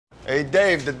Hey,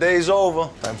 Dave, the day's over.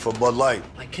 Time for Bud Light.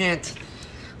 I can't.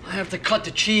 I have to cut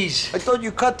the cheese. I thought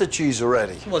you cut the cheese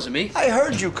already. It wasn't me. I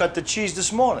heard you cut the cheese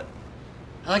this morning.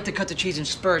 I like to cut the cheese in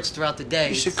spurts throughout the day.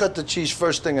 You should cut the cheese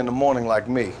first thing in the morning like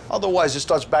me. Otherwise, it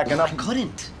starts backing up. I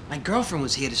couldn't. My girlfriend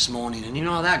was here this morning, and you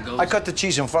know how that goes. I cut the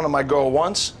cheese in front of my girl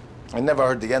once. I never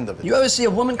heard the end of it. You ever see a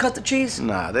woman cut the cheese?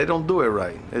 Nah, they don't do it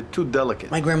right. They're too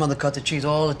delicate. My grandmother cut the cheese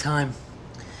all the time.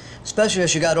 Especially as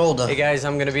she got older. Hey, guys,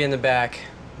 I'm gonna be in the back.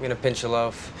 I'm gonna pinch a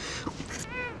loaf.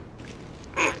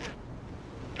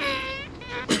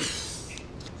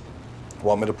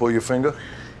 Want me to pull your finger?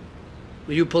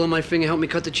 Will you pulling my finger help me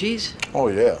cut the cheese? Oh,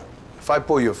 yeah. If I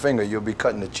pull your finger, you'll be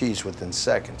cutting the cheese within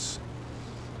seconds.